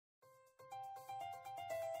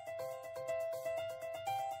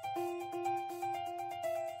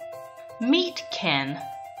Meet Ken.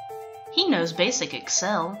 He knows basic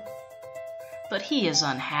Excel, but he is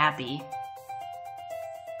unhappy.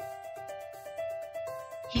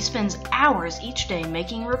 He spends hours each day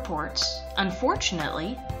making reports.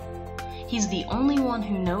 Unfortunately, he's the only one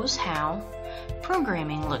who knows how.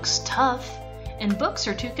 Programming looks tough, and books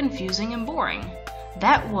are too confusing and boring.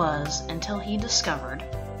 That was until he discovered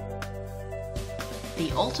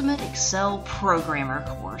the Ultimate Excel Programmer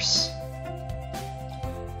course.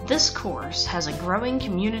 This course has a growing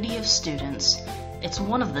community of students. It's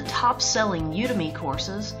one of the top-selling Udemy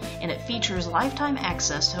courses, and it features lifetime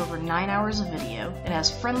access to over 9 hours of video. It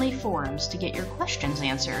has friendly forums to get your questions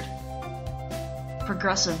answered,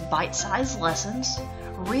 progressive bite-sized lessons,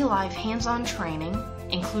 real-life hands-on training,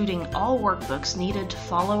 including all workbooks needed to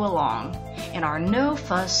follow along, and our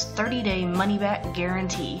no-fuss 30-day money-back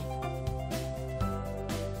guarantee.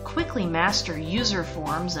 Quickly master user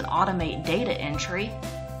forms and automate data entry.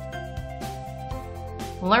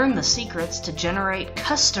 Learn the secrets to generate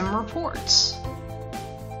custom reports.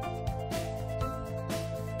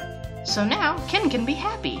 So now Ken can be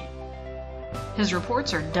happy. His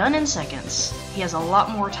reports are done in seconds. He has a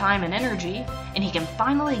lot more time and energy, and he can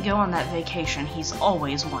finally go on that vacation he's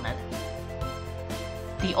always wanted.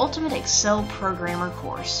 The Ultimate Excel Programmer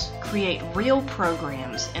course. Create real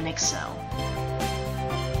programs in Excel.